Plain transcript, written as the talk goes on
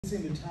It's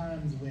in the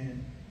times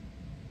when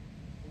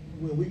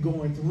we're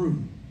going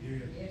through.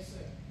 Yes, sir.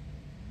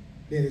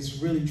 That it's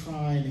really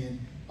trying, and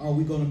are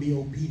we going to be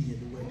obedient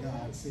to what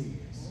God says?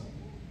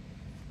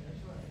 That's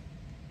right.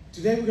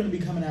 Today we're going to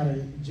be coming out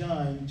of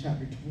John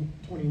chapter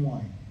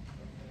 21.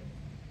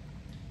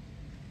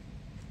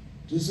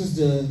 This is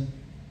the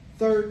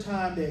third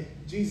time that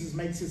Jesus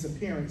makes his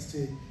appearance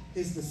to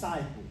his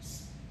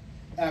disciples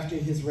after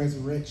his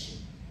resurrection.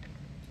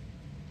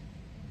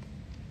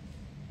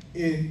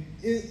 And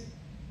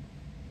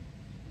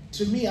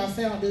to me, I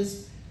found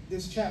this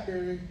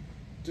chapter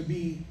to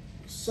be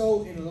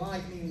so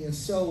enlightening and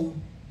so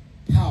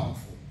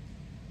powerful.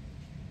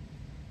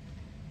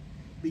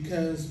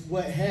 Because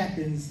what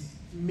happens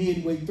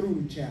midway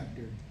through the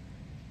chapter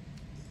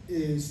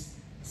is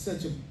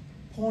such a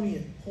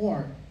poignant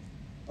part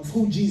of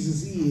who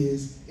Jesus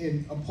is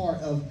and a part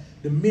of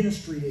the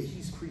ministry that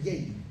he's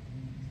creating.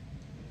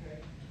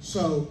 Okay.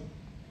 So,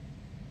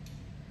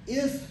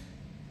 if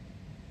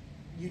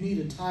you need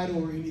a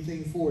title or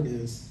anything for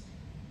this,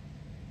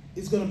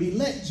 it's going to be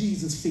Let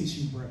Jesus Fix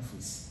You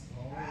Breakfast.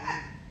 Watch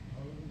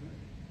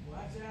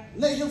out.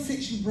 Let him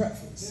fix you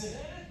breakfast.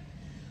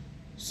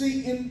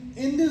 See,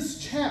 in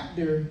this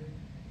chapter,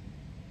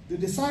 the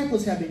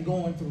disciples have been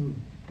going through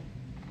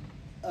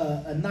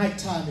a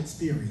nighttime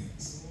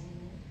experience.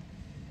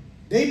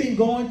 They've been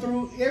going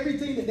through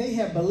everything that they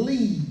have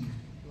believed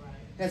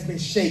has been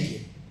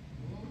shaken.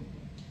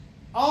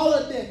 All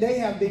of that they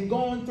have been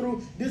going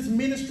through, this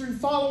ministry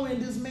following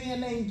this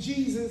man named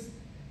Jesus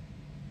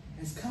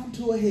has come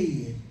to a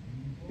head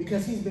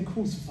because he's been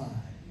crucified.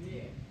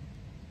 Yeah.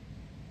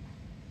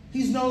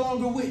 He's no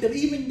longer with them,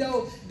 even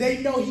though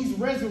they know he's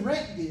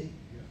resurrected.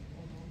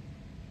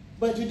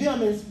 But to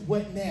them, it's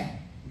what now?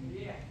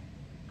 Yeah.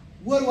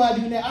 What do I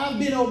do now? I've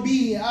been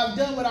obedient. I've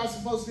done what I was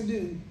supposed to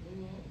do.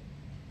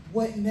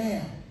 What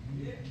now?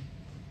 Yeah.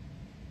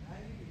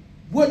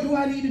 What do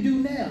I need to do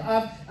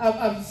now?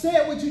 I've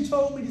said what you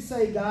told me to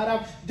say, God.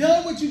 I've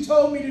done what you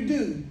told me to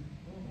do.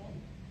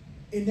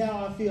 And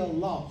now I feel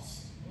lost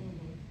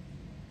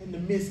in the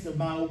midst of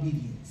my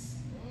obedience.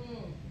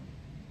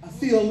 I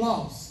feel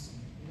lost.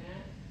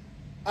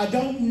 I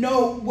don't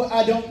know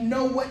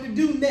what to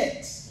do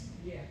next.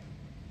 Yeah.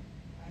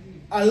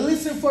 I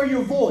listen for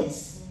your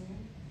voice.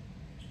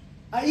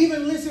 I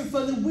even listen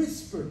for the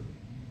whisper.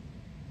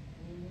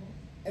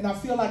 And I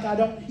feel like I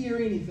don't hear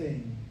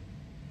anything.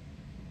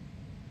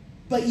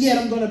 But yet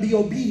I'm going to be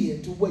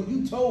obedient to what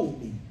you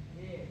told me.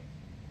 Yeah.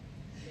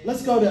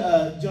 Let's go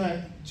to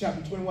John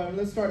chapter 21.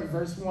 Let's start at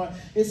verse 1.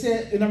 It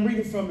said, and I'm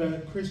reading from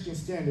the Christian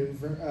Standard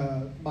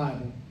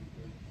Bible.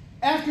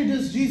 After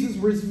this, Jesus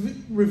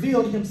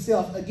revealed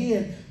himself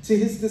again to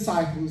his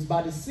disciples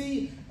by the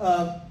sea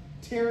of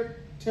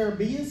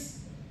Tiberias,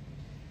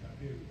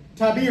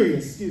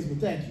 excuse me,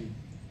 thank you.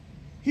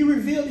 He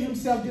revealed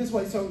himself this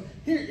way. So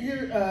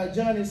here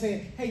John is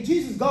saying, hey,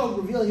 Jesus go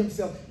reveal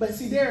himself. But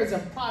see, there is a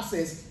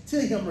process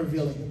to him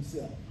revealing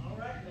himself. All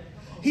right, man.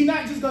 He's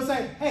not just going to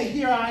say, hey,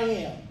 here I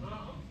am.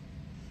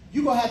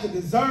 You're going to have to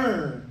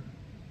discern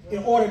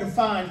in order to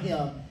find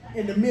him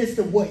in the midst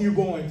of what you're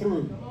going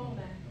through. Come on,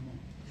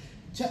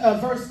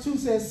 man. Verse 2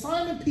 says,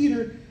 Simon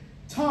Peter,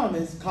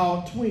 Thomas,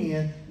 called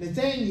twin,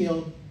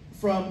 Nathanael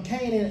from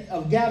Cana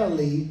of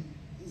Galilee,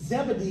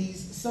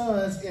 Zebedee's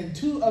sons, and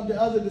two of the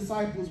other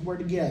disciples were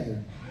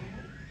together.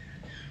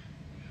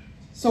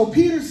 So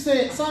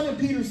Simon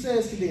Peter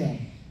says to them,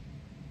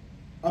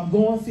 I'm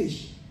going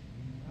fishing.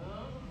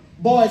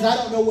 Boys, I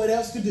don't know what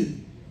else to do.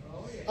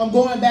 I'm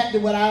going back to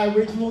what I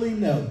originally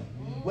know,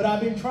 what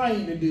I've been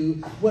trained to do,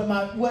 what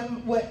I've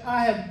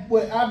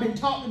been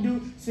taught to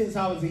do since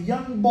I was a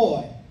young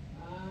boy.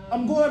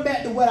 I'm going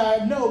back to what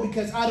I know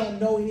because I don't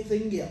know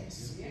anything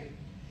else.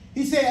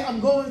 He said, I'm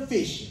going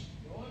fishing.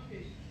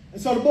 And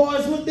so the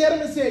boys looked at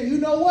him and said, you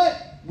know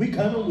what? We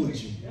coming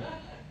with you.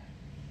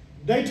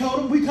 They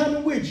told him, we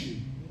coming with you.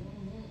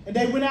 And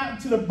they went out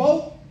to the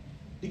boat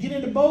to get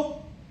in the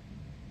boat.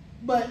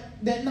 But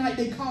that night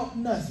they caught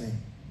nothing.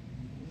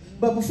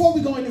 But before we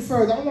go any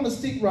further, I want to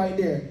stick right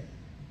there.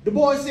 The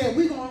boys said,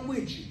 we're going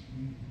with you.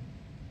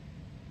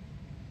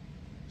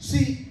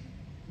 See,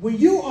 when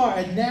you are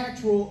a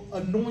natural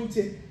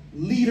anointed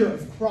leader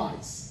of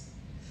Christ,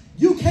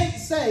 you can't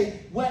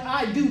say what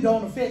I do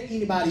don't affect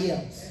anybody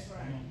else.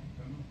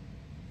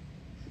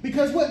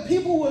 Because what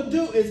people will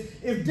do is,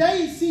 if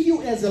they see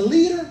you as a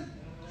leader,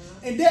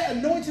 and that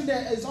anointing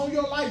that is on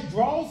your life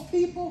draws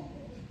people,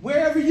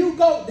 wherever you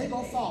go, they're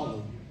going to follow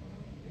you.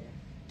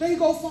 They're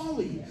going to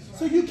follow you.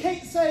 So you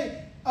can't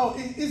say, oh,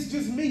 it's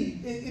just me.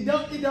 It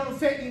don't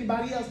affect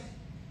anybody else.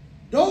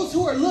 Those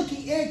who are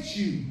looking at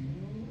you,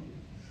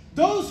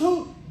 those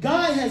who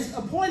God has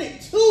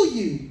appointed to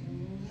you,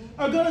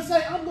 are going to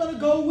say, I'm going to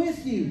go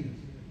with you.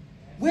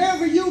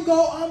 Wherever you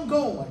go, I'm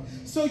going.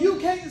 So you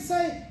can't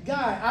say,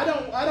 God,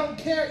 I don't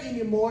care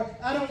anymore.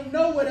 I don't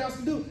know what else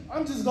to do.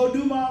 I'm just going to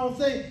do my own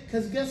thing.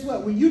 Because guess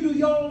what? When you do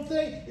your own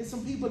thing, it's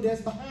some people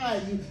that's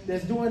behind you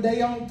that's doing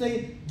their own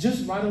thing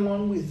just right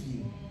along with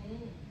you.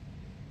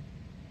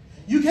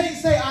 You can't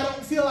say, I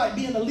don't feel like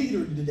being a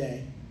leader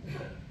today.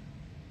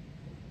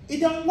 It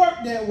don't work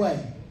that way.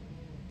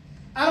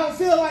 I don't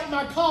feel like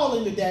my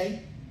calling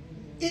today.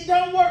 It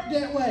don't work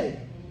that way.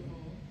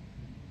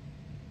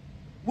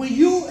 When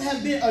you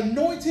have been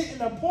anointed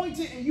and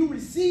appointed and you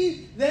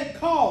receive that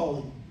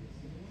calling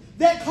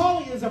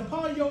is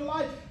upon your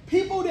life.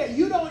 People that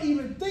you don't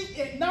even think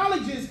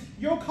acknowledges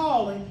your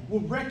calling will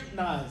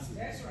recognize it.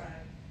 That's right.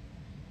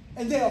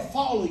 And they'll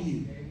follow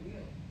you. They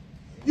will.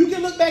 You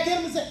can look back at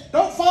them and say,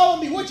 don't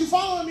follow me. What you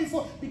following me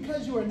for?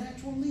 Because you're a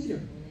natural leader.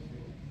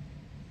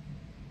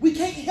 We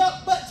can't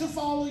help but to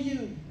follow you.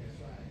 That's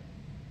right.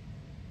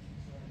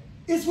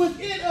 It's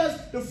within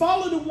us to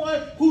follow the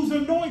one who's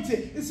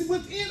anointed. It's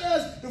within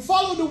us to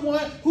follow the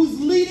one who's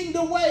leading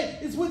the way.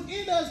 It's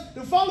within us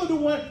to follow the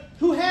one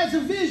who has a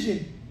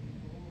vision.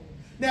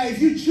 Now,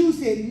 if you choose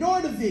to ignore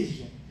the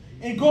vision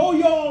and go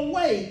your own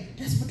way,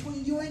 that's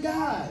between you and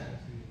God.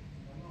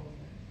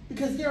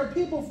 Because there are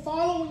people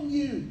following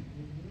you.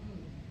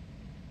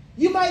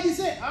 You might be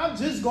saying, I'm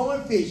just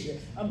going fishing.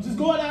 I'm just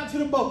going out to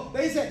the boat.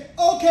 They say,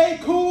 okay,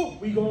 cool,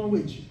 we going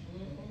with you.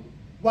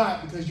 Why?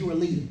 Because you're a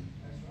leader.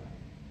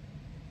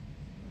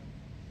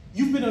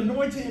 You've been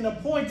anointed and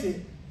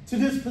appointed to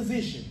this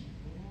position.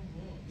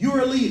 You're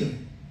a leader.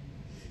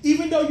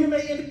 Even though you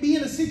may be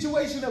in a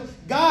situation of,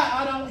 God,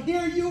 I don't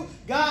hear you.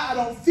 God, I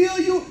don't feel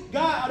you.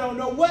 God, I don't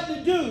know what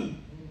to do.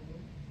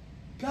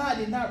 God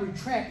did not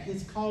retract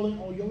his calling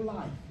on your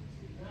life.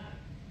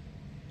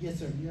 Yes,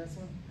 sir. You have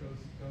something? Because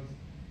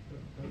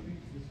I think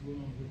this is what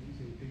you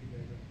said, take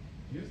back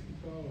up. Just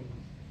because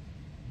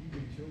you've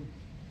been chosen,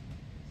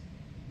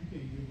 you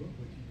can't give up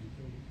what you've been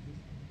chosen.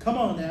 Come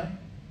on now.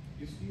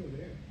 It's still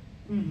there.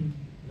 Mm-hmm.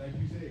 Like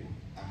you said.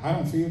 I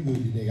don't feel good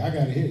today. I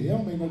got to hit it. It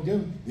don't make no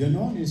difference. The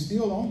anointing is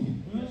still on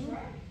you. That's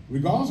right.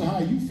 Regardless of how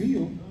you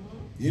feel.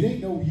 It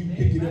ain't no you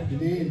pick it up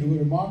today and do it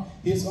tomorrow.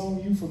 It's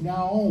on you from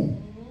now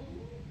on.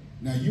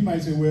 Now you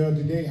might say, well,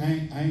 today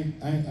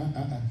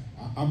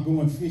I'm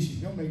going fishing.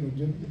 It don't make no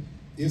difference.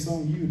 It's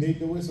on you. They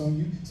know it's on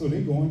you, so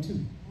they're going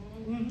too.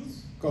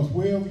 Because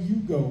wherever you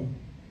go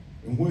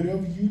and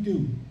whatever you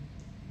do,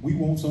 we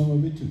want some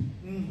of it too.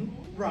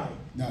 Right.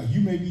 Now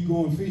you may be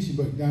going fishing,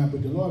 but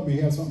the Lord may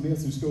have something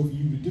else in store for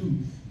you to do,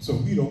 so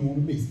we don't want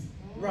to miss it.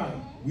 Right.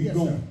 We Yes,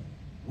 going. sir.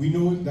 We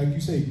know it, like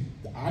you say.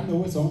 I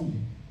know it's on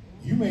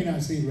you. You may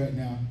not see it right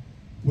now,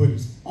 but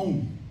it's on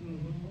you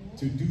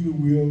to do the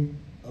will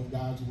of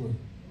God's word.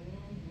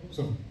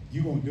 So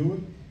you gonna do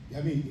it?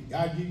 I mean,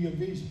 God give you a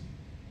vision.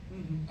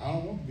 I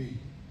don't want vision.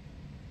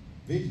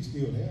 Vision's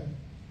still there.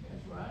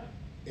 That's right.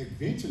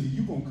 Eventually,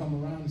 you gonna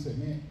come around and say,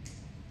 man,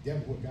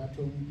 that's what God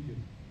told me to do.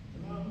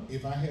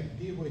 If I had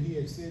did what he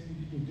had said me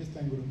to do, this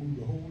thing would have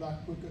moved a whole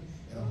lot quicker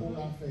and a whole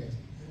lot faster.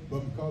 But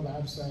because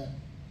I decided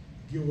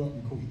to give up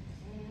and quit.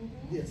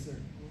 Yes, sir.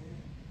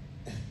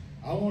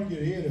 I don't want to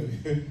get ahead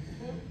of it.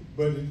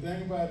 But the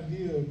thing about it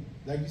is,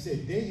 like you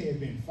said, they had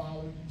been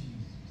following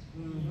Jesus.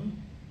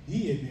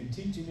 He had been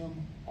teaching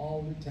them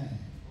all the time.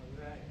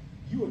 Right.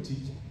 You a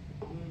teacher.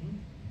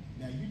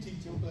 Now you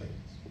teach your class.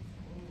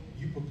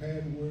 You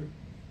prepare the word.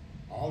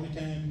 All the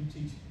time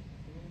you teach.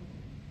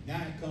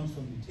 Now it comes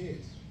from the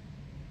test.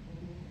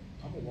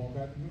 I'm going to walk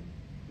out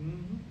the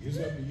room. It's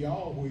up to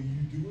y'all whether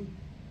you do it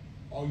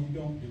or you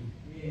don't do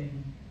it. Yeah.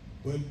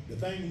 But the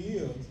thing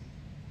is,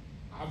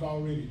 I've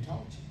already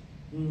taught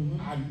you.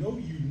 I know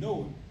you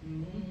know it.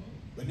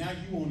 But now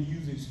you want to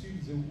use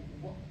excuses. And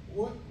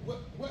what?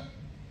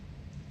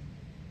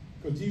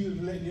 Because Jesus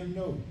is letting them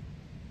know,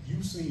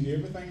 you've seen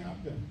everything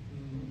I've done.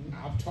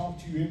 I've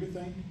taught you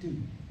everything you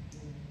do.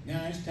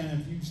 Now it's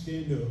time for you to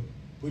stand up,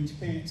 put your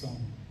pants on,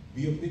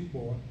 be a big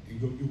boy,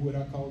 and go do what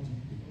I called you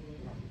to do.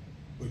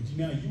 But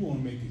now you want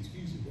to make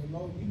excuses.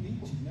 Well, Lord, we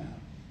need you now.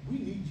 We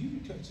need you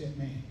to touch that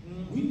man.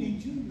 We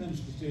need you to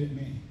minister to that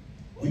man.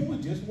 We were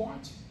just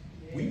watching.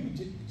 We were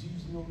just,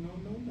 Jesus, no.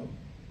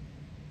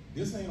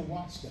 This ain't a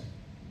watch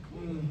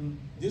thing.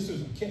 This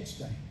is a catch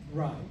thing.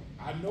 Right.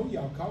 I know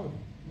y'all caught it,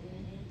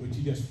 but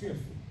you're just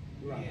fearful.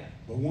 Right. Yeah.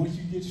 But once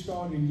you get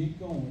started and get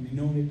going and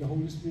know that the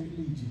Holy Spirit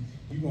leads you,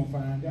 you're going to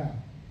find out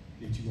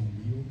that you're going to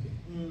be okay.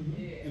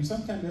 Yeah. And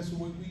sometimes that's the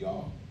way we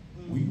are.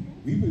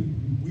 We've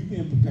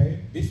been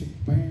prepared. Bishop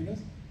preparing us.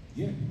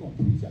 Yeah, you're going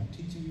to preach. I'm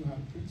teaching you how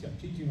to preach. I'm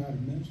teaching you how to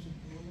minister.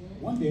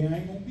 One day I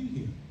ain't going to be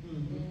here.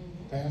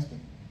 Pastor.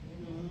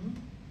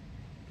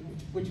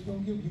 What you going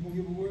to give? You going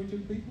to give a word to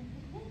the people?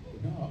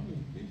 No, I'm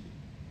just a bishop.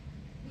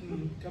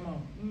 Come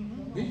on.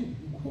 Bishop,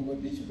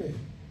 what bishop is?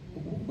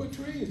 What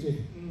trade is that?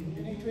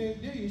 It ain't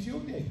trade day, it's your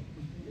day.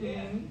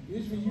 Yeah.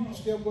 It's for you to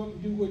step up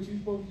and do what you're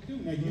supposed to do.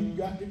 Now you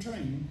got the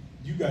training,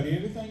 you got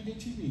everything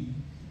that you need.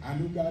 I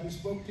know God has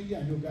spoke to you,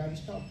 I know God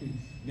has talked to you.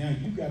 Now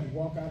you got to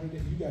walk out of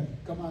that, you got to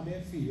come out of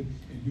that field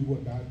and do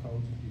what God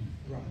called you to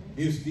do. Right.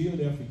 It's still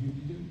there for you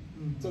to do.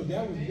 So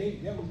that was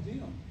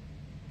them.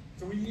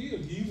 3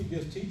 years, he was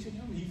just teaching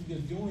them, he was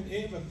just doing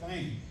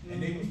everything,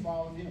 and they was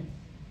following him.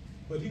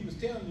 But he was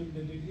telling them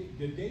that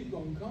the day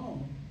gonna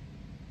come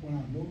when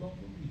I'm no longer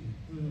be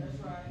here. That's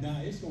right. Now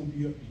it's gonna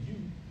be up to you,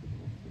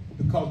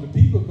 because the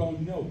people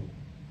gonna know.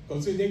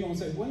 Because see, they're gonna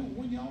say,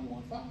 when y'all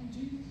want to follow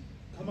Jesus?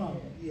 Come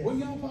on. Yes. When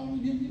y'all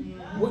following him?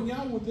 When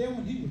y'all were there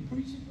when he was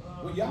preaching?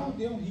 When y'all were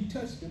there when he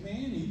touched the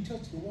man and he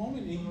touched the woman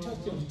and he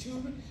touched his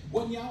children?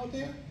 Wasn't y'all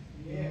there?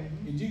 Yeah.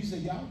 And Jesus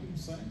said, y'all do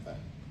the same thing.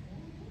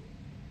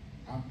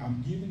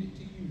 I'm giving it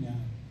to you now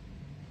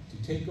to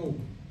take over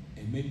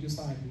and make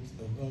disciples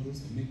of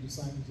others and make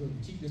disciples of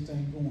others. Keep this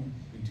thing going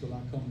until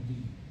I come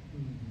again.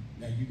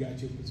 Now you got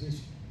your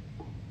position.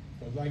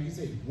 Because like you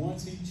said,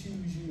 once he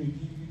chooses you and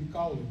gives you the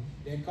calling,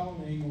 that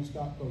calling ain't going to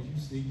stop because you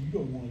say you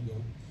don't want to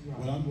go. Right.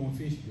 Well, I'm going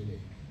fishing today.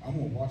 I'm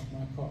going to wash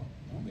my car.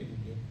 Don't make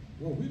it go.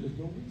 Well, we'll just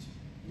go with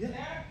you.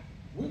 Yeah.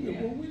 We'll just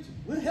go with you.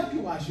 We'll help you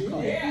wash your car.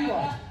 We'll help you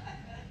wash it.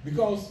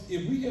 Because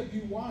if we help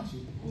you wash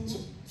it, so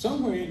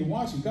somewhere in the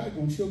washing, God's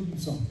going to show you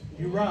something.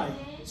 You're right.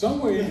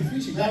 Somewhere in the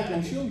fishing, God's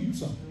going to show you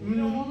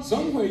something.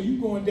 Somewhere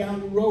you going down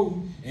the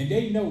road and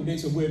they know, they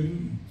say, well,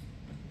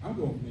 I'm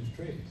going with Mr.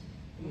 Trez.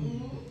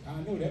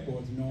 I know that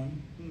boy's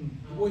anointed.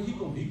 Well, he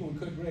going to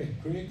cut grass.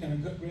 Craig, can I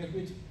cut grass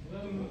with you?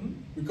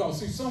 Because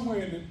see,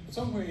 somewhere in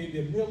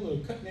the middle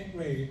of cutting that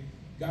grass,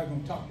 God's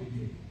going to talk to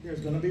you. There's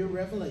going to be a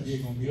revelation.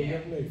 There's going to be a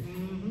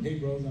revelation. Hey,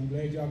 brothers, I'm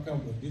glad y'all come,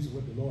 but this is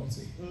what the Lord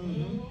said.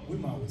 We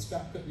might well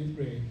stop cutting this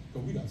grass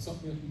because we got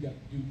something else we got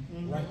to do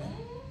right now.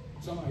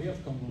 Somebody else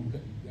come along and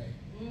cut this grass.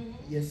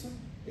 Yes, sir.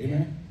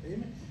 Amen.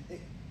 Amen. Hey,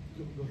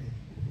 go ahead.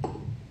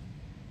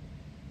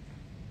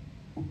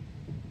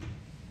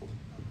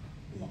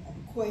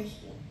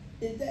 Question.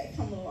 Is that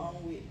come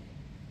along with,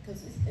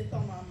 because it's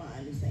on my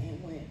mind, it's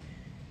saying when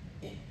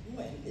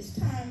it's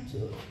time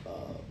to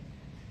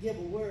give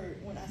a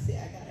word, when I say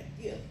I got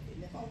a gift,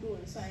 and if I'm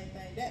doing the same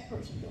thing that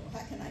person doing,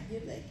 how can I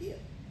give that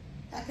gift?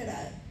 How can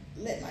I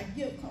let my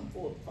gift come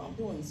forth if I'm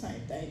doing the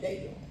same thing they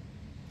doing?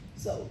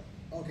 So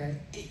okay,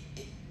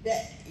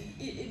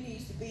 it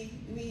needs to be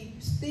me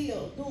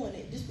still doing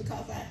it just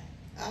because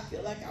I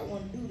feel like I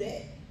want to do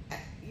that.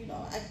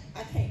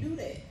 I can't do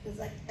that because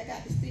I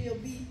got to still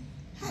be.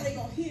 How they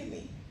gonna hear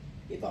me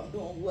if I'm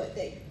doing what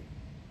they do?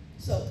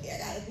 So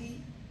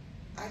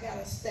I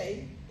gotta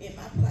stay in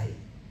my place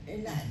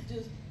and not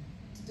just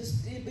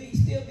still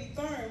be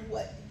firm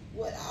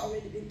what I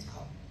already been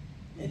taught,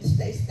 and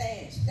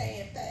stand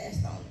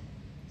fast on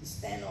it, to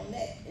stand on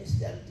that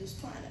instead of just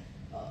trying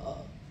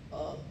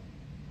to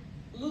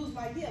lose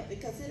my gift,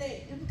 because it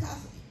ain't just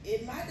because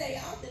in my day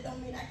out there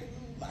don't mean I can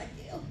lose my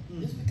gift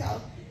just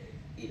because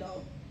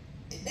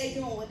they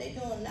doing what they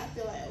doing and I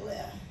feel like,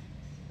 well,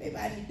 maybe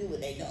I need to do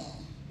what they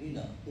doing,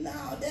 No,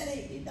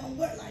 it don't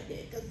work like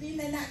that, because then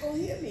they're not going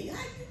to hear me.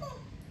 How you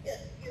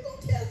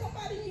gonna tell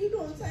somebody you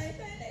doing the same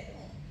thing they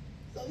doing?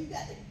 So you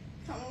got to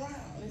come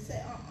around and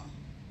say,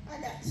 I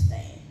got to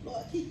stand.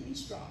 Lord, keep me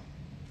strong.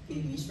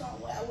 Keep me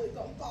strong where I was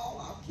going to fall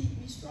off. Keep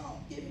me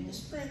strong. Give me the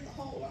strength to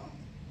hold on.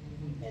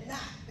 And not,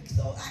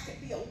 so I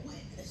can be a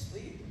witness for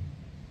you.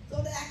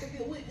 So that I can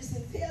be a witness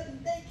and tell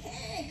them they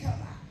can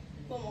come out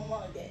from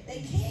among that.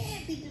 They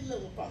can be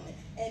delivered from it.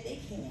 And they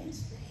can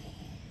stand.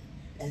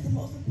 That's the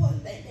most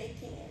important thing. They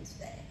can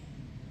stand.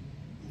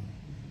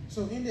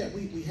 So in that,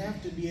 we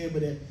have to be able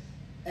to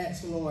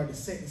ask the Lord to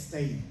set the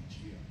stage.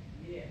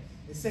 Yes.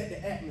 To set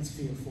the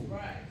atmosphere for it.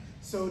 Right.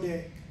 So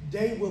that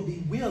they will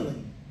be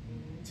willing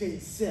to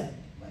accept.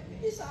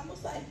 It's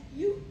almost like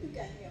you gave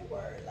me a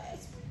word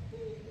last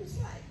week. It was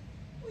like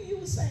when you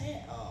were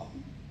saying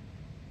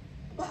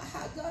about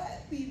how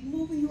God be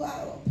moving you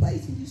out of a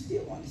place and you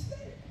still want to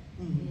stay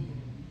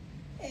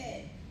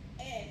there.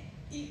 And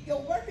if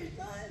your work is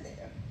done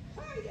there.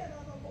 Thank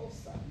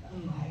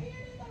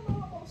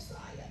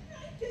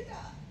you,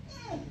 God.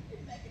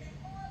 You're making it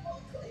more and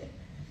more clear.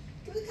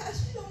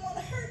 Because you don't want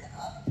to hurt the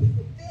other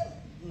people's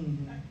feelings.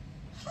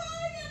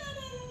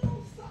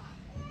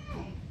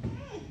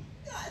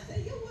 God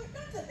said your work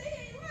done, because they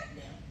ain't right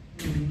now.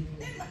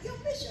 Your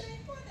mission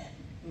ain't for them.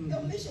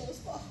 Your mission was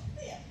for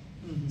them.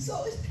 So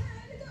it's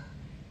time to go.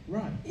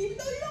 Right. Even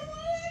though you don't want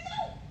to let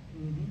go.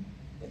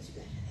 But you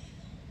got to let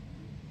go.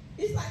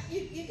 It's like you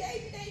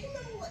gave me that. You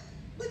remember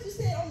what you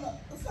said on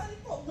the Sunday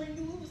folk when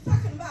we was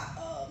talking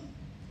about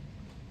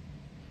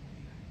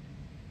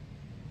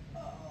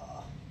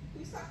we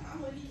was talking about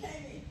when he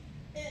came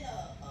in and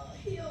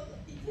healed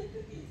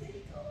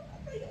Ezekiel,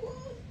 I think it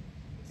was.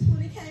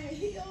 When he came and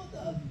healed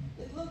the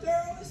little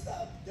girl and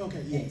stuff.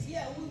 Okay, yes. And,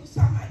 yeah, we was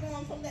talking about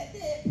going from that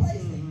dead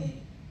place and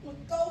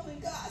go when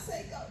God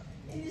said go.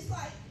 And it's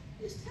like,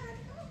 it's time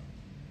to go.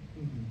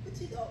 But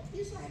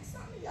it's like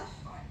something in your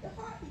heart, the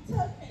heart be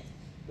tugging.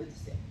 But you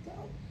said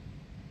go.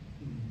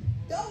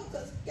 Go,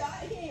 because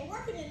God, he ain't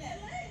working in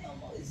that land no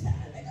more. It's time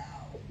to go.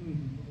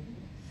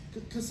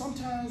 Because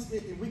sometimes,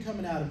 if we're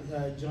coming out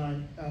of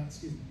John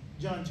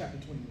chapter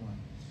 21,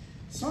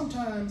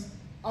 sometimes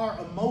our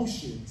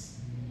emotions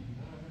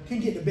can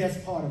get the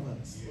best part of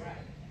us. Right.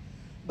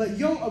 But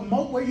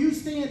where you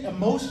stand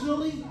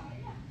emotionally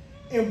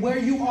and where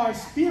you are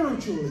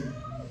spiritually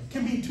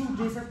can be two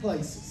different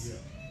places.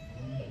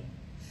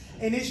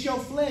 And it's your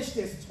flesh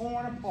that's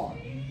torn apart.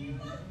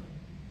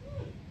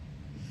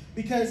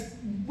 Because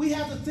we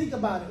have to think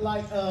about it,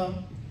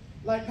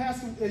 like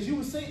Pastor, as you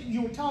were saying,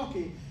 you were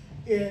talking,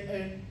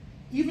 and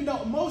even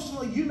though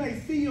emotionally you may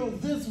feel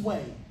this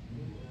way,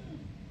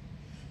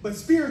 but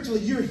spiritually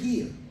you're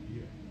here.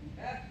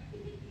 Yeah.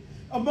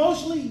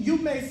 Emotionally, you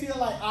may feel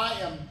like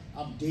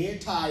I'm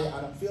dead tired.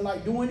 I don't feel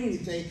like doing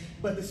anything.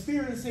 But the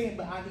Spirit is saying,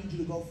 but I need you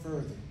to go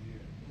further.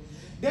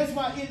 That's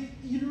why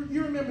you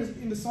remember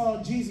in the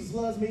song, Jesus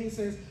Loves Me, it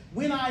says,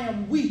 when I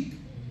am weak,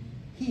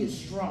 he is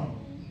strong.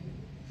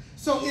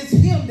 So it's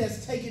him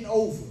that's taking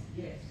over.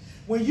 Yes.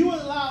 When you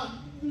allow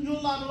the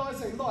Lord to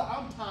say, Lord,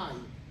 I'm tired.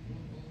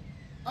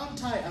 I'm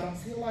tired. I don't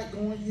feel like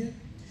going here.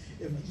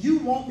 If you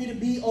want me to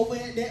be over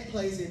at that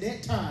place at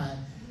that time,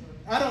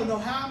 I don't know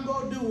how I'm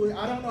going to do it.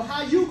 I don't know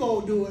how you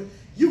going to do it.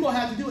 You're going to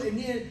have to do it. And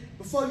then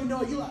before you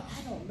know it, you're like,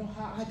 I don't know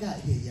how I got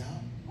here,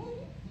 y'all.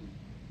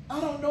 I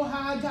don't know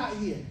how I got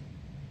here.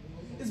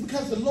 It's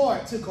because the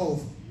Lord took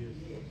over.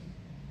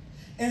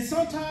 And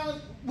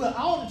sometimes, well,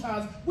 all the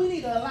times, we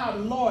need to allow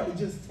the Lord to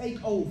just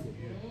take over.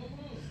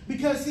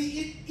 Because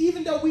see,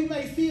 even though we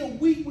may feel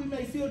weak, we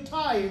may feel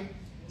tired,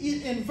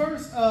 in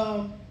verse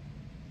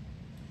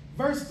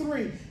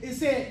 3, it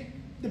said,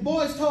 the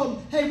boys told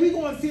him, hey, we're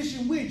going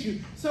fishing with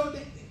you. So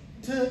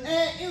to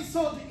add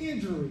insult to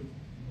injury,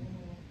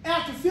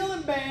 after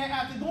feeling bad,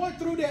 after going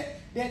through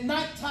that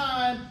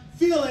nighttime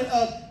feeling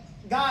of,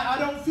 God, I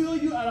don't feel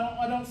you,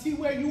 I don't see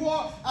where you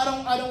are,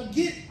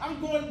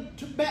 I'm going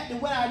back to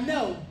what I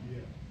know.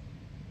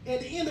 Yeah.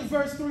 At the end of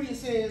verse 3, it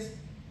says,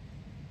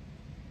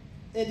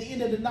 at the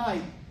end of the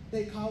night,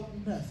 they caught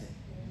nothing.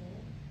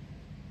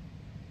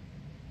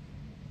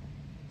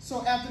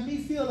 So after me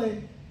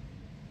feeling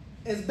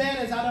as bad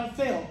as I done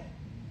felt,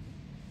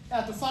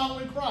 after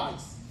following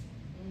Christ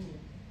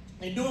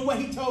and doing what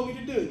he told me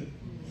to do,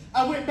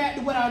 I went back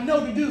to what I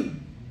know to do,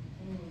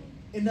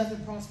 and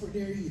nothing prospered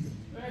there either.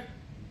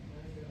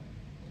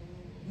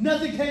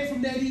 Nothing came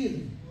from that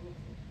either.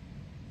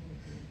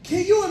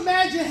 Can you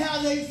imagine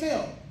how they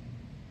felt?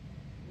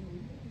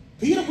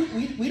 Peter,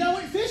 we done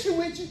went fishing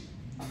with you.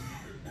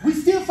 We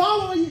still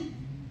following you,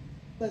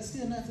 but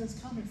still nothing's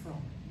coming from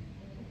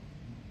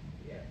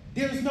it.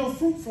 There's no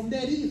fruit from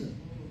that either.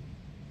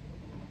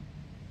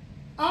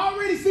 I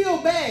already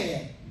feel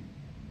bad.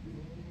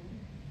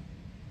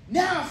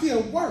 Now I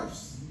feel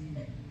worse.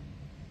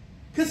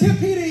 Because here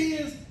Peter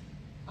is,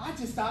 I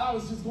just thought I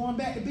was just going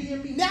back to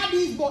being me. Now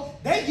these boys,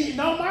 they getting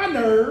on my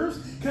nerves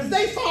because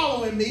they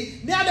following me.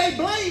 Now they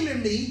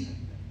blaming me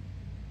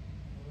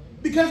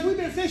because we've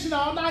been fishing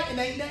all night and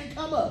ain't nothing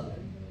come up.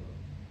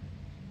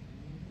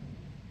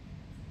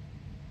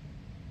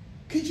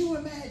 Could you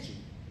imagine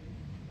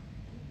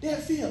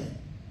that feeling?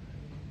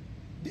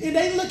 And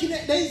they looking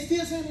at, they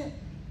still saying that,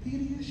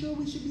 Peter, you sure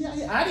we should be out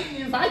here? I didn't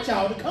invite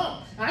y'all to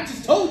come. I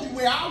just told you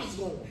where I was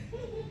going.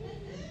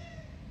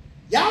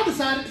 Y'all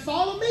decided to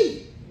follow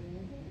me.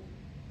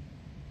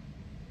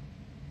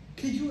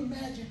 Could you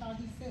imagine how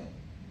he felt?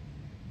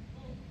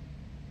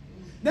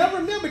 Now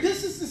remember,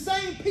 this is the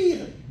same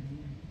Peter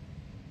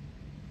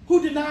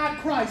who denied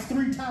Christ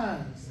 3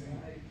 times.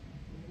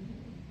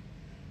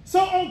 So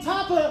on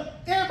top of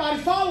everybody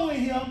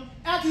following him,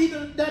 after he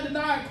done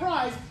denied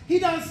Christ, he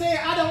done said,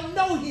 I don't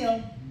know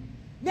him.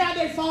 Now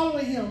they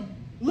following him,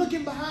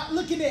 looking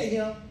at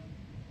him,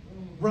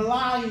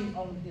 relying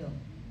on him.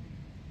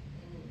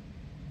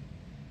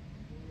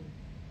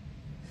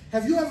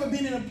 Have you ever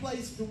been in a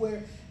place to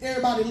where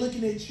everybody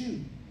looking at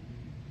you,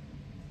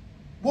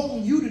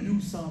 wanting you to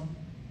do something,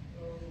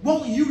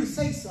 wanting you to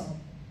say something?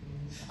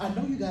 I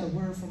know you got a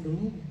word from the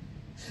Lord.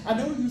 I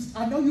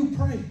know you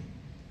pray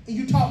and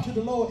you talk to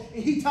the Lord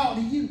and he talk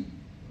to you.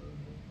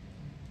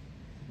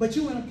 But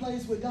you're in a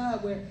place with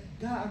God where,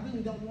 God, I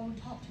really don't want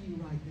to talk to you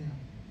right now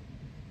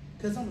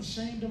because I'm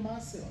ashamed of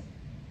myself.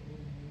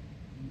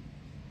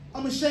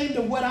 I'm ashamed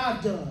of what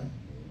I've done,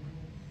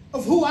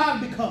 of who I've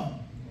become.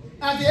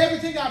 After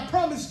everything I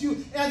promised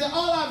you, after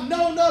all I've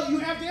known of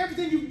you, after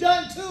everything you've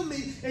done to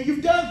me and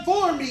you've done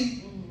for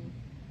me,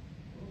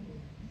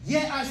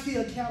 yet I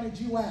still counted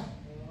you out.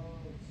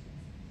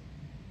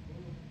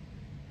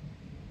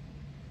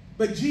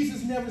 But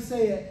Jesus never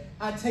said,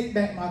 I take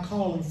back my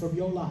calling from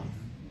your life.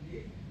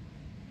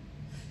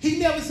 He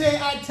never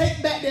said, I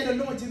take back that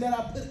anointing that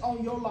I put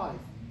on your life.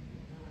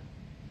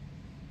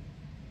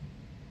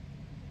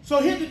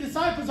 So here the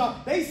disciples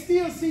are, they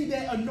still see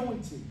that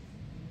anointing.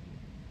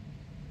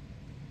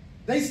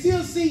 They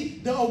still see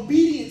the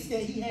obedience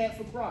that he had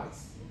for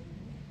Christ.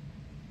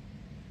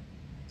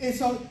 And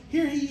so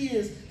here he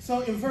is.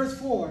 So in verse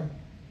 4,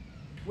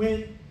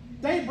 when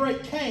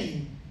daybreak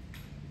came,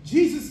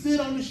 Jesus stood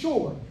on the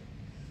shore.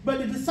 But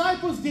the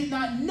disciples did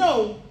not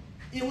know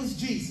it was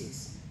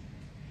Jesus.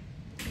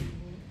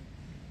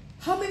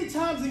 How many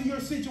times in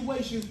your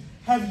situation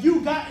have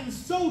you gotten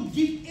so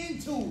deep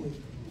into it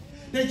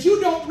that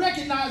you don't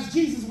recognize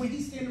Jesus when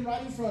he's standing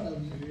right in front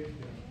of you?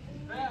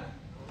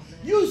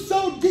 You're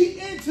so deep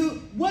into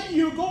what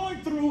you're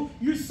going through.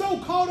 You're so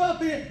caught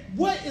up in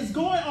what is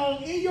going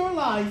on in your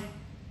life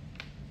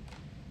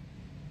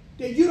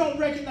that you don't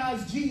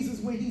recognize Jesus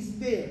when he's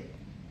there.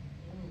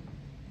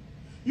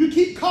 You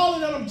keep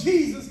calling on him,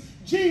 Jesus,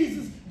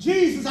 Jesus,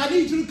 Jesus, I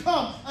need you to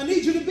come. I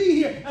need you to be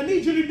here. I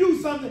need you to do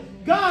something.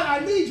 God,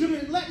 I need you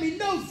to let me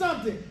know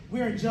something.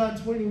 We're in John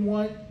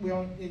 21.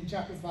 We're in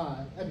chapter 5.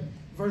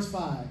 verse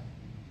 5.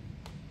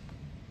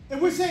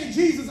 And we're saying,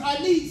 Jesus, I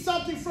need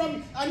something from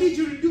you. I need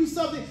you to do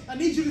something. I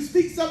need you to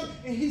speak something.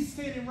 And he's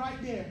standing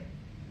right there.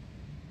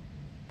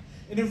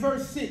 And in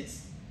verse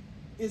 6,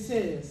 it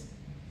says,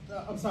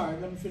 I'm sorry,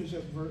 let me finish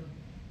up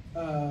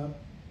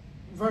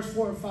verse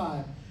 4 and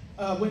 5.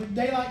 When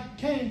daylight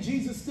came,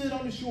 Jesus stood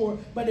on the shore,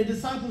 but the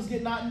disciples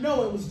did not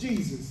know it was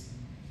Jesus.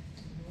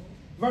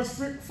 Verse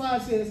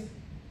 5 says,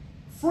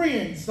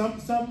 friends. Some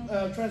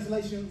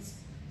translations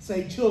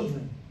say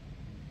children.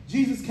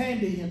 Jesus came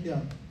to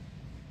them.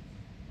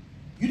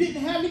 You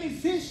didn't have any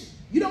fish?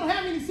 You don't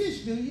have any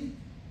fish, do you?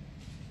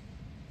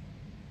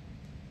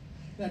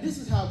 Now, this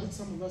is how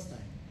some of us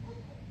think.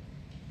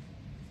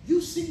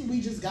 You seen we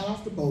just got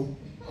off the boat.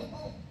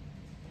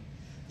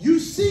 You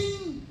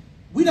seen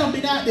we done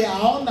been out there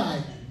all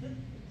night.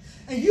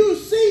 And you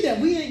see that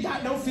we ain't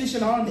got no fish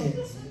in our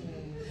nets.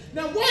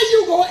 Now, why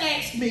you gonna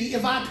ask me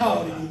if I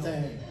caught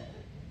anything?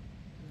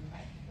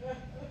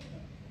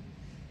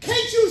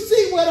 Can't you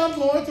see what I'm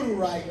going through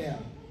right now?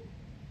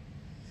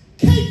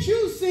 Can't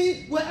you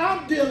see what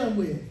I'm dealing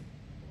with?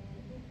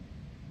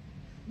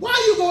 Why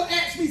you gonna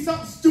ask me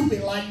something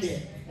stupid like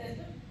that?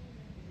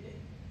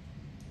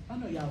 I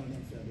know y'all ain't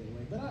never felt that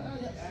way, but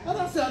I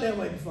done felt that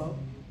way before.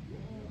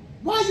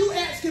 Why you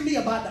asking me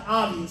about the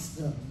obvious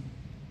stuff?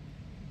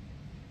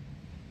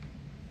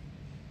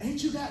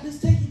 Ain't you got this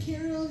taken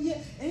care of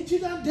yet? Ain't you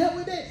done dealt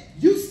with that?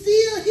 You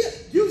still here?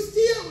 You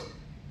still?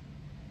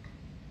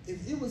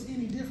 If it was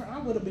any different, I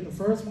would have been the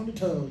first one to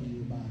tell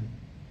you about it.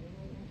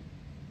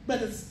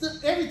 But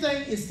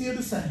everything is still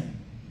the same.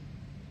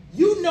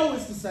 You know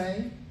it's the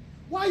same.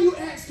 Why are you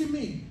asking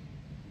me?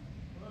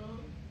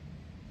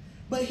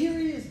 But here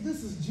it is.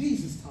 This is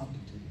Jesus talking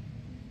to you.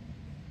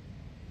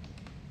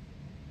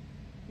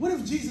 What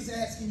if Jesus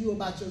asking you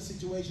about your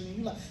situation and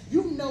you're like,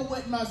 you know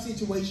what my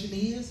situation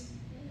is,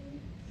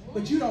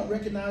 but you don't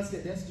recognize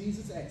that that's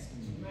Jesus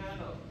asking you.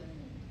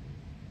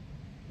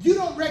 You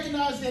don't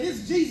recognize that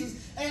it's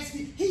Jesus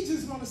asking. He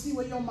just want to see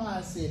what your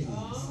mindset is.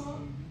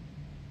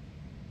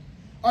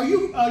 Are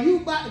you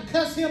about to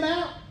cuss him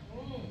out?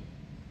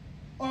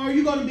 Or are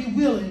you going to be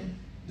willing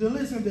to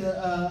listen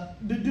to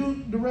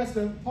do the rest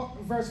of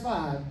verse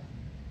 5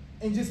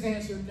 and just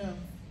answer no?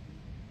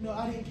 No,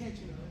 I didn't catch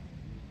anything.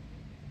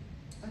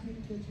 I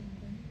didn't catch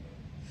anything.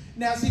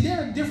 Now, see,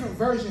 there are different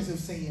versions of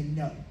saying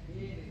no.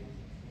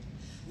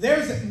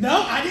 There's a,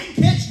 no, I didn't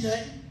catch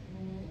nothing.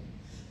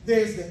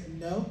 There's the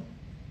no.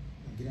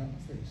 Get out my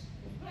face.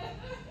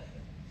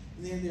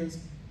 And then there's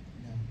no.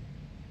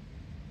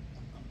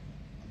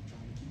 I'm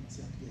trying to keep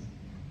myself together.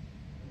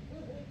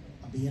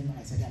 I'm being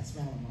nice. I got a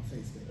smile on my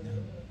face, but no.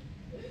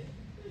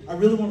 I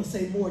really want to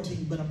say more to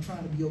you, but I'm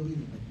trying to be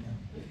obedient, but no.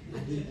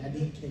 I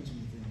didn't catch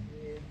anything.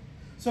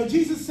 So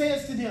Jesus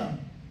says to them,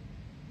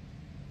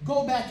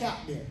 go back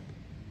out there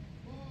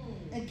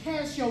and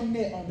cast your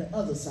net on the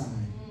other side.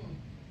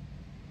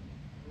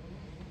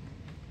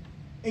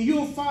 And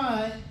you'll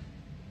find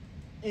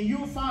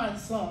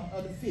some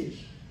of the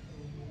fish.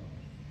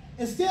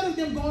 Instead of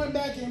them going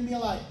back and being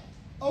like,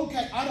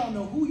 okay, I don't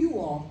know who you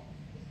are.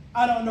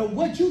 I don't know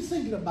what you're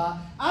thinking about.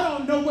 I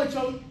don't know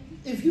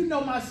if you know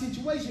my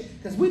situation,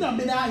 because we done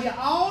been out here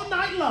all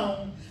night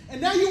long,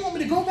 and now you want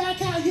me to go back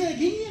out here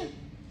again?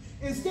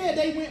 Instead,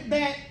 they went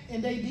back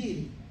and they did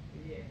it.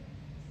 Yeah.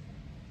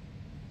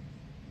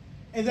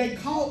 And they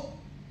caught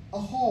a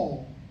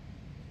haul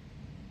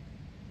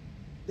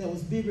that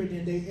was bigger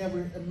than they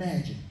ever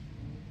imagined.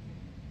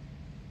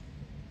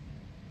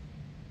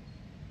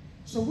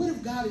 So what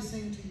if God is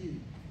saying to you,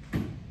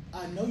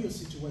 I know your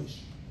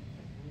situation,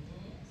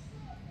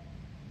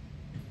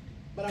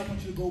 but I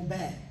want you to go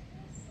back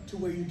to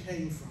where you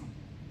came from.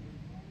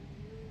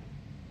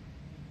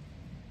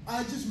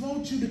 I just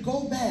want you to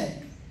go back,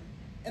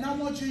 and I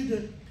want you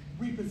to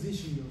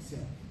reposition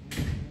yourself.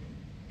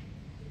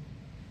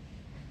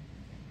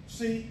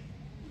 See,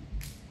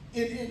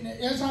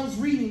 as I was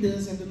reading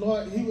this, and the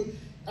Lord,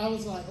 I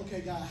was like,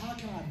 okay, God, how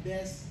can I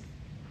best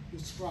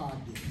describe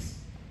this?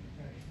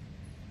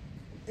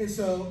 And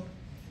so,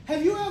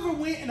 have you ever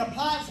went and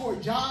applied for a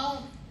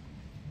job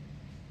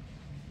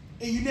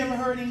and you never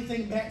heard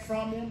anything back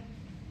from them?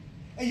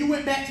 And you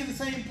went back to the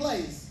same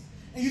place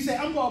and you said,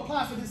 I'm going to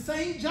apply for the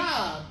same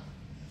job,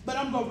 but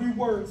I'm going to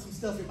reword some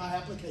stuff in my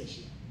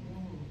application.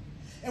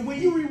 And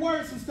when you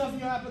reword some stuff in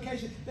your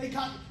application,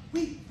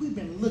 we've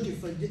been looking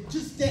for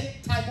just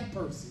that type of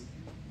person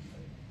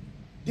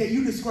that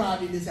you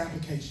described in this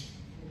application.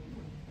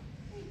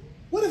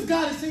 What if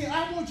God is saying,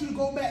 I want you to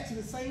go back to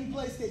the same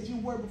place that you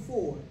were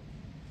before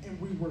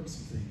and rework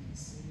some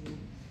things?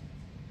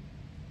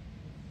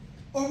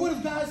 Or what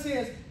if God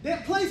says,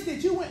 that place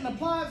that you went and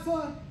applied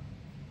for,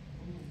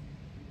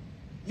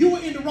 you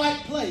were in the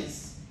right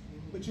place,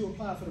 but you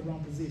applied for the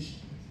wrong position?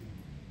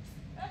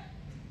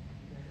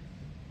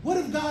 What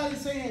if God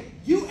is saying,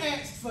 you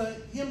asked for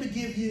him to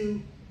give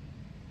you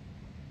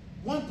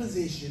one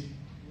position,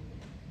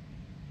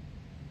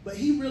 but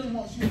he really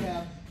wants you to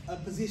have a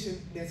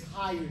position that's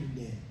higher than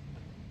that?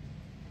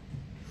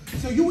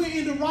 So you were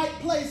in the right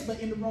place, but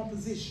in the wrong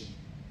position.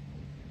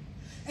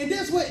 And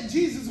that's what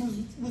Jesus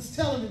was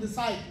telling the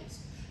disciples.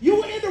 You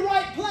were in the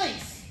right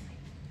place,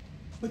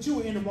 but you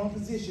were in the wrong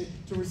position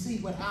to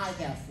receive what I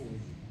have for you.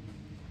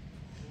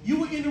 You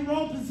were in the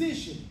wrong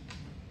position.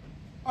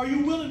 Are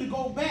you willing to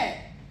go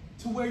back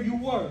to where you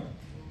were,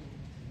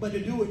 but to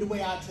do it the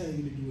way I tell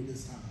you to do it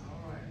this time?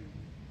 All right.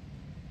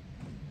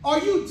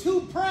 Are you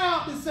too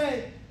proud to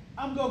say,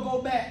 I'm going to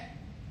go back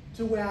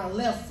to where I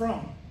left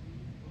from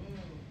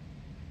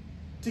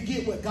to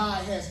get what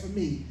God has for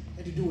me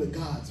and to do it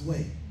God's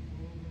way?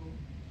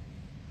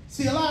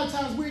 See, a lot of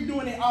times we're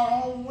doing it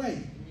our own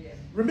way. Yes.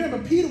 Remember,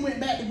 Peter went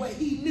back to what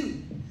he knew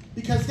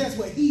because that's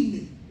what he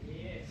knew.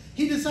 Yes.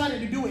 He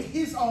decided to do it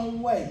his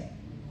own way.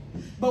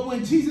 But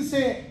when Jesus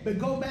said, but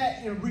go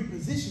back and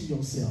reposition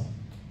yourself,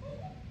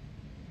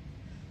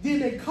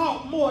 then they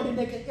caught more than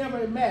they could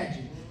ever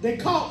imagine. They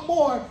caught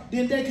more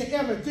than they could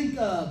ever think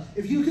of.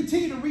 If you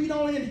continue to read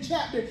on in the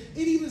chapter, it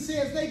even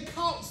says they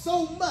caught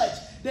so much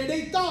that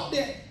they thought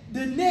that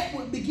the net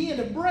would begin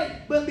to break.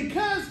 But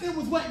because it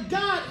was what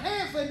God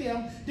had for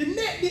them, the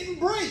net didn't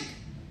break.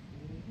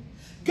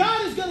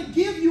 God is going to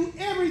give you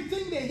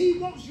everything that he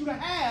wants you to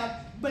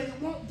have, but it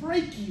won't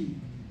break you.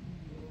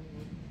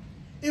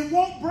 It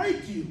won't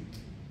break you.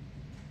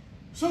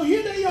 So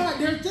here they are.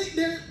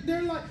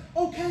 They're like,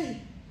 okay.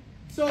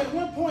 So at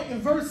one point in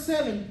verse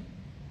 7,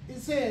 it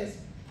says,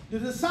 the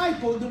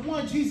disciple, the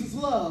one Jesus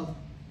loved,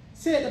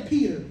 said to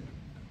Peter,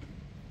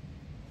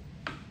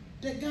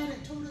 that guy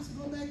that told us to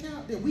go back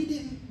out, that we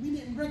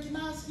didn't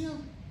recognize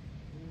him,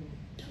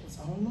 that was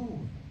our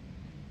Lord.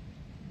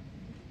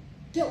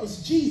 That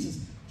was Jesus.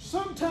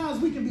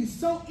 Sometimes we can be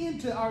so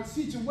into our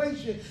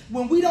situation,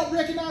 when we don't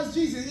recognize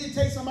Jesus, it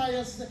takes somebody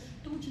else to say,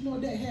 don't you know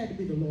that had to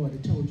be the Lord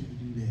that told you to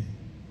do that?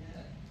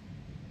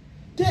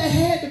 That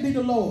had to be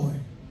the Lord.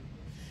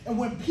 And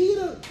when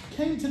Peter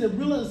came to the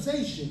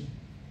realization,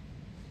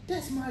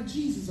 that's my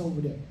Jesus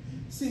over there.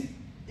 See,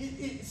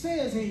 it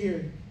says in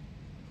here,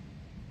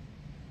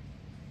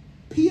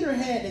 Peter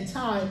had to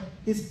tie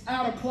his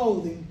outer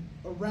clothing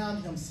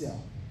around himself.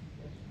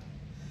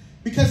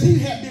 Because he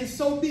had been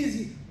so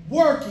busy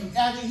working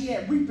after he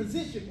had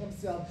repositioned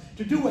himself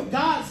to do what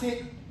God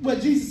said,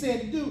 what Jesus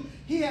said to do.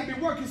 He had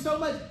been working so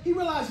much, he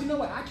realized, you know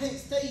what, I can't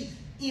stay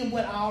in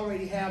what I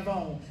already have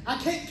on. I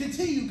can't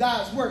continue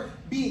God's work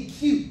being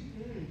cute.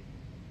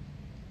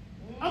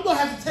 I'm going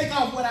to have to take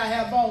off what I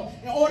have on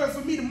in order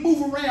for me to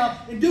move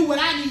around and do what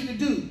I need to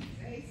do.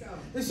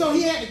 And so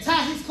he had to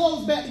tie his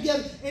clothes back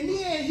together. And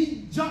then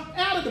he jumped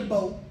out of the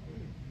boat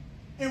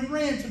and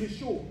ran to the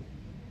shore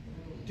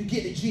to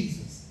get to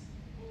Jesus.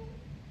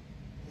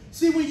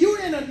 See, when you're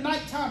in a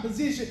nighttime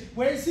position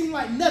where it seems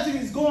like nothing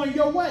is going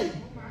your way,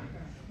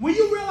 when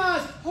you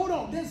realize, hold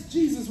on, that's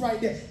Jesus right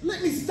there.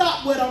 Let me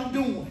stop what I'm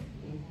doing.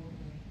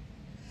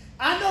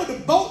 I know the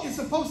boat is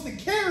supposed to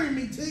carry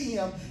me to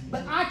him,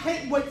 but I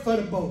can't wait for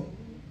the boat.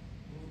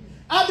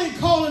 I've been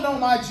calling on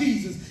my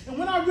Jesus. And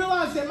when I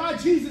realize that my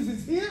Jesus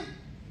is here,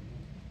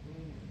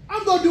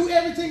 I'm going to do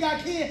everything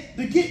I can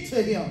to get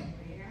to him.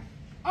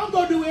 I'm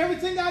going to do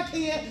everything I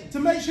can to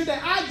make sure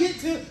that I get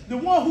to the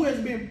one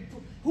I've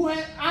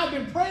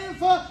been praying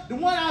for, the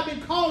one I've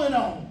been calling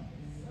on.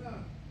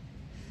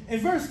 In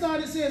verse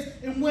 9 it says,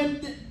 and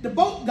when the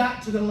boat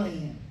got to the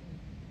land,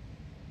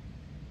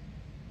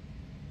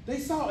 they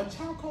saw a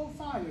charcoal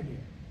fire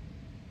there.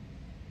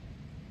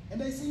 And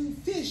they seen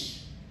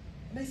fish.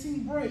 And they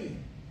seen bread.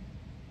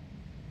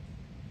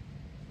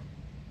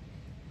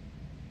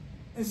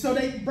 And so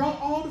they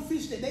brought all the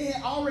fish that they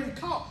had already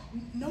caught.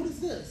 Notice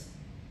this.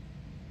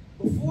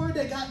 Before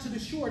they got to the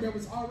shore, there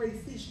was already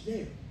fish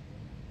there.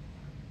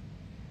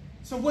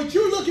 So what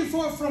you're looking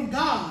for from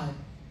God,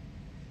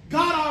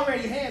 God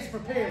already has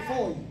prepared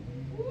for you.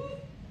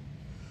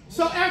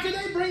 So after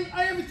they bring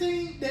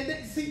everything,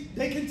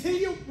 they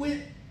continue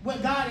with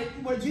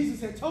what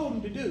Jesus had told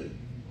them to do.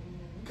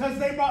 Because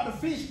they brought the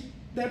fish,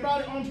 they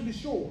brought it onto the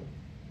shore.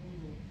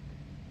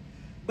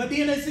 But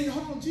then they say,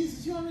 hold on,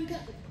 Jesus, you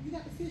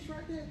got the fish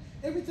right there.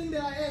 Everything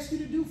that I asked you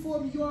to do for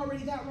me, you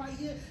already got right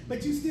here.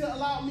 But you still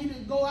allowed me to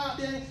go out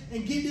there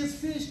and get this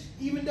fish,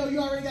 even though you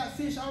already got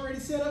fish already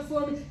set up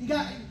for me.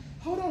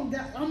 Hold on,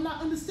 God, I'm not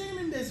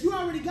understanding this. You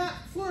already got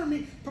for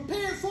me,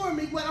 prepared for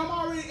me what I'm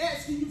already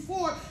asking you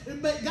for.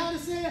 But God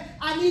is saying,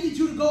 I needed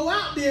you to go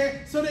out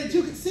there so that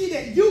you can see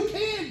that you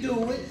can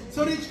do it,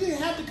 so that you can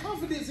have the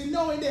confidence in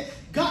knowing that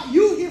God,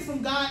 you hear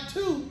from God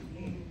too,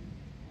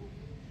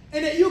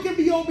 and that you can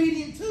be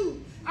obedient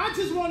too. I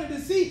just wanted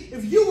to see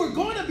if you were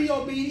going to be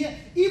obedient,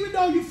 even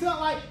though you felt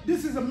like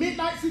this is a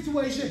midnight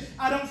situation.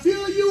 I don't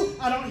feel you.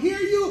 I don't hear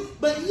you.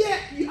 But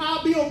yet,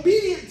 I'll be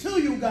obedient to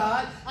you,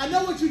 God. I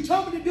know what you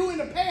told me to do in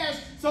the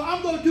past, so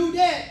I'm going to do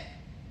that.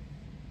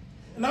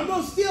 And I'm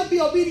going to still be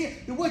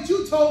obedient to what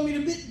you told me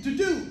to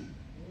do.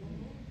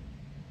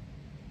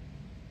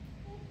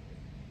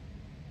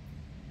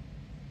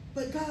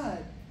 But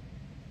God,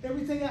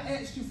 everything I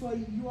asked you for,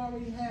 you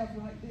already have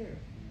right there.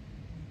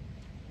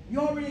 You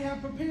already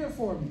have prepared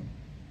for me.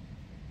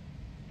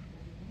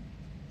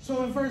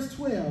 So in verse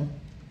 12,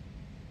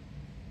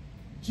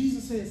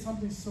 Jesus said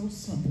something so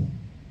simple.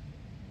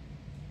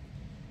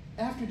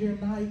 after their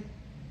night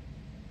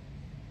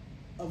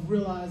of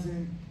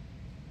realizing,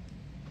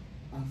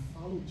 I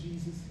followed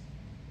Jesus,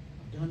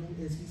 I've done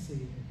it as he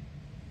said,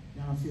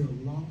 now I feel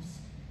lost,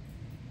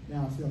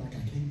 now I feel like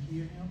I can't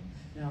hear him,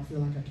 now I feel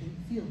like I can't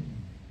feel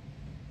him,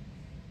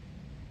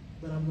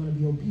 but I'm going to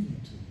be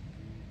obedient to him.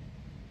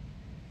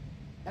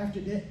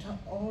 After that,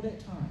 all that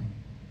time,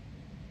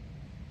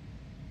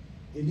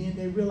 and then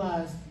they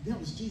realized that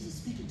was Jesus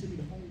speaking to me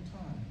the whole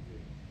time.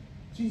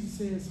 Jesus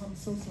said something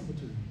so simple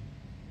to me.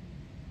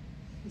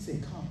 He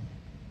said, come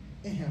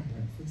and have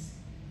breakfast.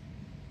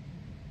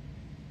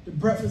 The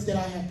breakfast that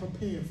I have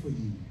prepared for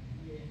you.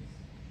 Yes.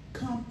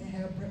 Come and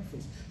have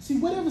breakfast. See,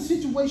 whatever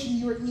situation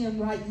you're in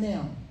right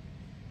now,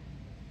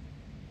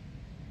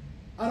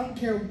 I don't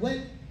care what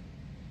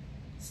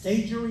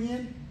stage you're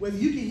in, whether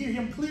you can hear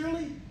him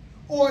clearly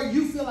or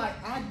you feel like,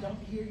 I don't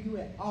hear you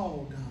at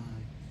all, God.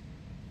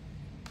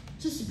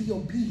 Just be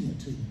obedient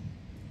to him.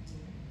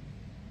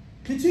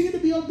 Continue to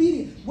be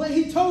obedient. What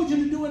he told you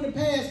to do in the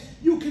past,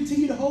 you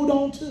continue to hold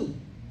on to.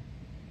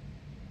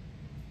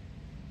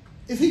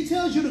 If he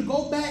tells you to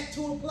go back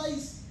to a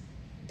place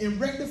and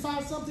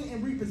rectify something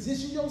and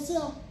reposition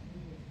yourself,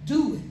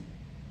 do it.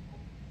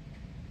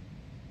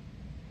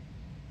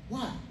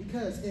 Why?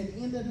 Because at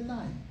the end of the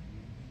night,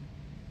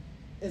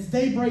 as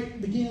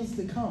daybreak begins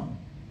to come,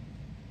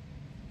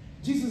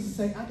 Jesus is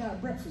saying, I got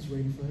breakfast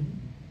ready for you.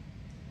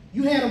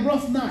 You had a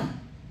rough night.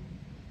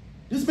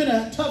 This has been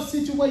a tough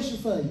situation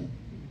for you.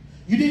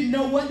 You didn't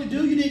know what to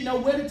do. You didn't know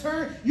where to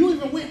turn. You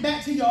even went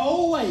back to your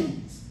old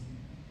ways.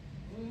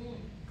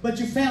 But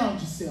you found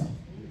yourself.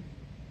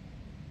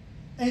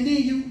 And then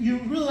you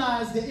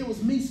realized that it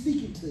was me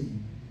speaking to you.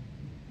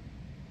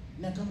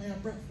 Now come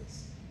have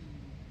breakfast.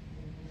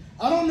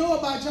 I don't know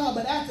about y'all,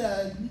 but after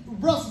a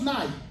rough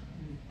night,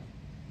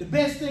 the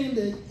best thing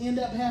that end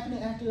up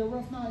happening after a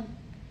rough night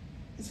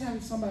is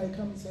having somebody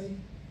come and say,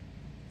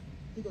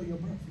 here go your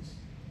breakfast.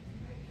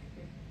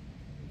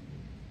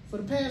 For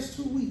the past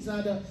 2 weeks,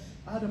 I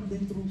done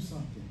been through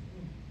something.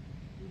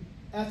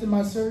 After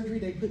my surgery,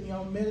 they put me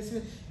on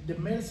medicine. The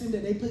medicine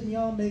that they put me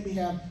on made me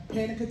have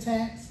panic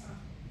attacks.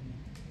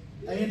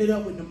 I ended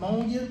up with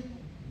pneumonia.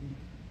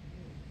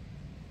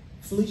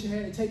 Felicia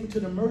had to take me to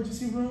the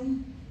emergency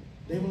room.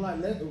 They were like,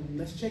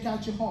 let's check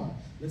out your heart.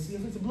 Let's see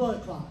if it's a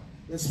blood clot.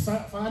 Let's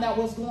find out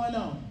what's going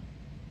on.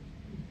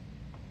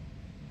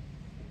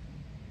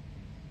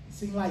 It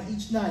seemed like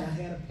each night I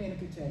had a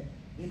panic attack.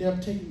 Ended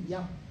up taking,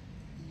 y'all,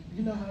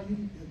 you know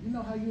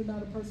how you're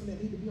not a person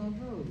that need to be on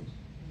drugs.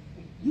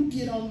 You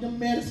get on the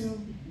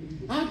medicine.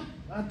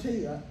 I tell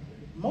you,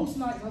 most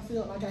nights I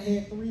felt like I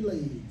had 3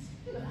 legs.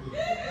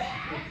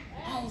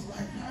 I was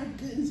like, my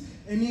goodness.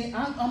 And then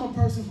I'm a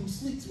person who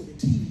sleeps with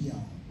the TV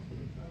on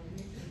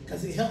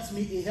because it helps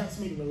me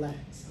to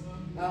relax.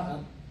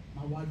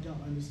 My wife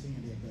don't understand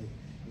that, but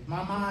if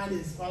my mind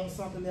is on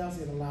something else,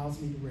 it allows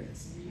me to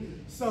rest.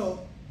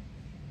 So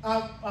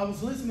I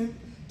was listening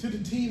to the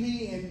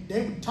TV, and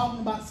they were talking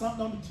about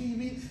something on the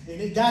TV,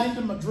 and it got into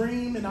my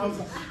dream, and I was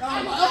like,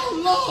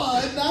 oh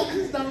Lord,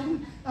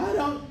 I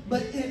don't,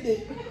 but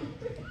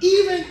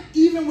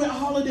even with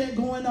all of that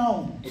going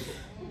on,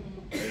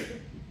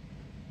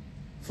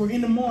 for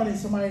in the morning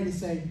somebody to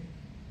say,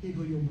 here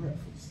go your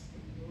breakfast,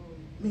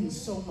 means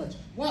so much.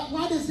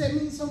 Why does that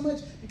mean so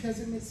much? Because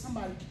it means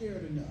somebody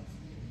cared enough.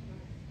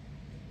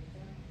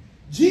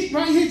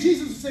 Right here,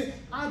 Jesus is saying,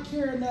 I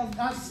care enough.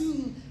 I've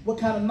seen what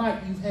kind of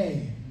night you've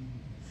had.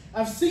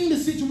 I've seen the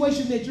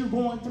situation that you're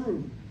going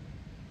through.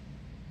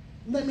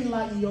 Let me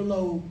lighten your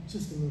load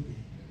just a little bit.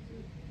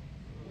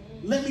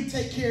 Let me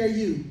take care of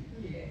you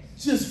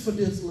just for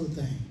this little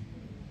thing.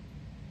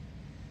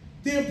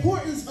 The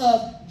importance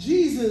of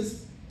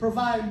Jesus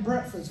providing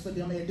breakfast for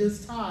them at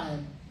this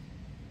time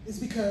is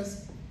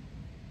because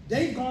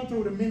they've gone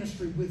through the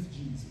ministry with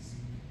Jesus.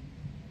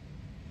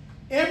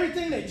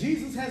 Everything that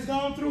Jesus has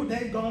gone through,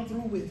 they've gone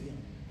through with him.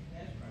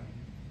 That's right.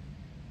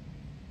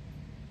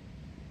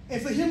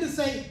 And for him to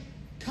say,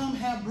 come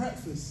have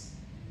breakfast,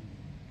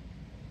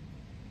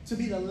 to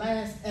be the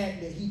last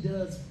act that he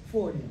does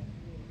for them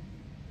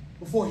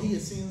before he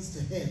ascends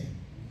to heaven.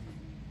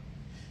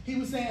 He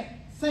was saying,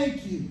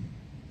 thank you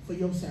for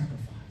your sacrifice.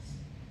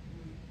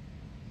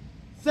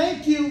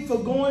 Thank you for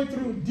going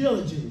through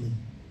diligently.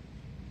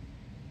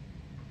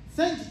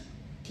 Thank you.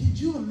 Could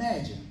you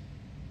imagine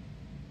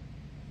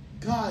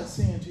God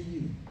saying to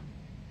you,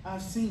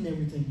 I've seen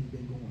everything you've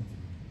been going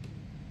through.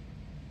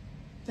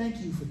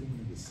 Thank you for doing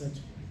it with such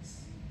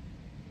grace.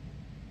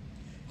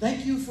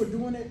 Thank you for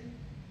doing it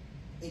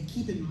and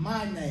keeping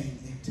my name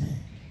intact.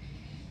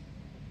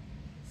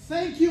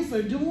 Thank you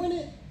for doing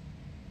it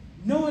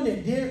knowing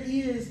that there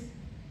is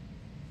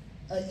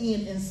an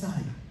end in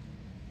sight.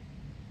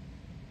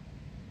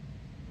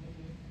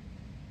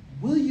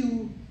 Will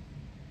you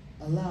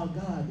allow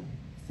God to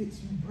fix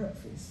you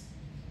breakfast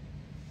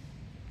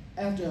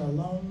after a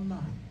long night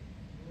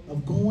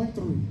of going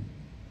through,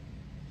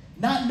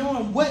 not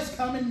knowing what's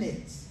coming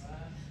next,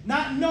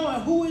 not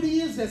knowing who it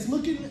is that's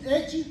looking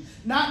at you,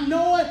 not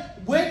knowing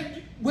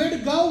where to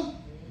go,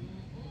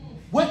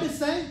 what to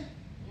say,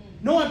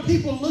 knowing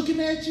people looking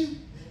at you,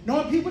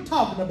 knowing people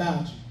talking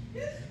about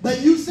you.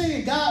 But you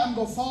saying, God, I'm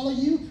going to follow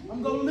you.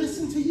 I'm going to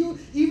listen to you.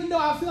 Even though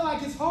I feel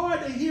like it's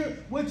hard to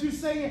hear what you're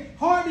saying,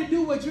 hard to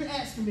do what you're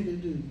asking me to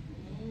do.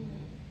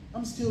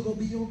 I'm still going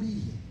to be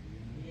obedient.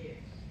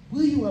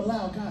 Will you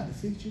allow God to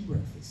fix your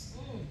breakfast?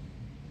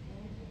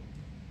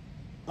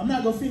 I'm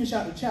not going to finish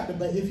out the chapter,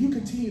 but if you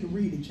continue to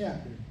read the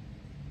chapter,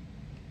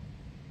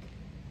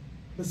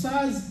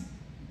 besides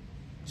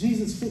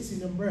Jesus fixing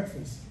them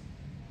breakfast,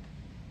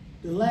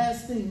 the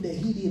last thing that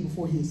he did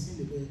before he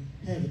ascended to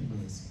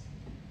heaven was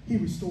he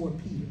restored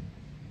Peter.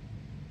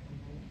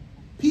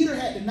 Peter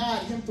had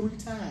denied him 3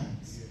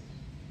 times.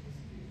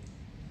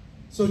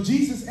 So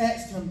Jesus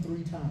asked him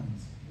 3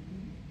 times,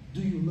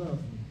 do you love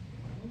me?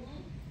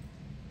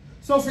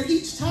 So for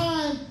each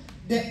time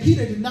that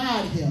Peter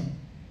denied him,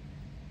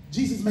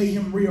 Jesus made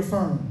him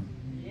reaffirm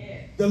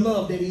the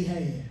love that he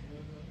had.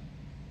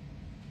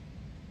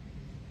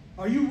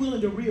 Are you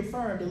willing to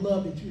reaffirm the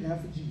love that you have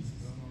for Jesus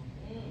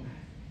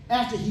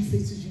after he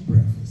fixes you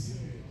breakfast?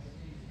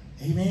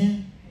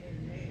 Amen?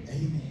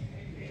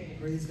 Amen.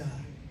 Praise God.